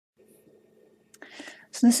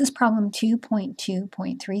So this is problem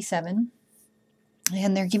 2.2.37,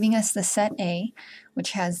 and they're giving us the set A,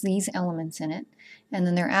 which has these elements in it, and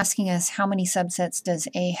then they're asking us how many subsets does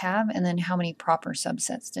A have, and then how many proper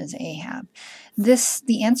subsets does A have.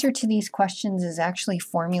 The answer to these questions is actually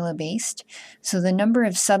formula based, so the number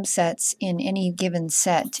of subsets in any given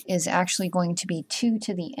set is actually going to be 2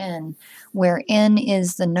 to the n, where n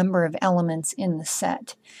is the number of elements in the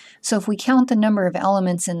set. So if we count the number of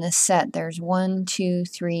elements in this set, there's 1, 2,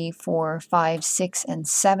 3, 4, 5, 6, and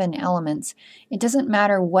 7 elements. It doesn't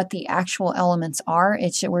matter what the actual elements are,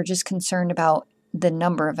 we're just concerned about the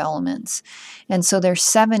number of elements. And so there's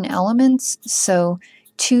 7 elements, so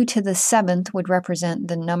 2 to the 7th would represent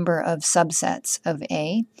the number of subsets of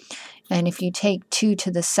A. And if you take 2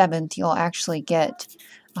 to the 7th, you'll actually get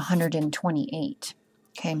 128.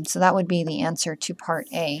 Okay, so that would be the answer to part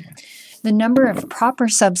A. The number of proper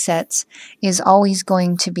subsets is always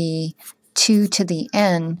going to be 2 to the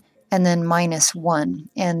n and then minus 1.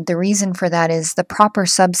 And the reason for that is the proper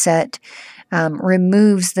subset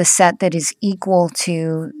removes the set that is equal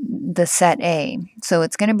to the set A. So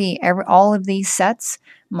it's going to be all of these sets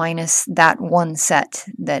minus that one set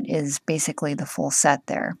that is basically the full set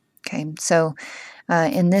there. Okay, so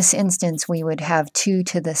in this instance, we would have 2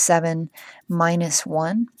 to the 7 minus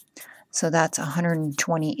 1. So that's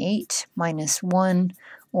 128 minus 1,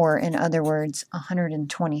 or in other words,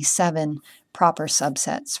 127 proper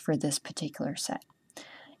subsets for this particular set.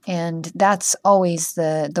 And that's always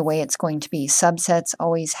the way it's going to be. Subsets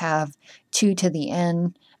always have 2 to the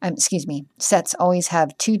n, sets always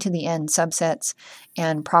have 2 to the n subsets,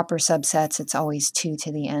 and proper subsets, it's always 2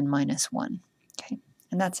 to the n minus 1. Okay,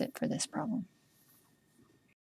 and that's it for this problem.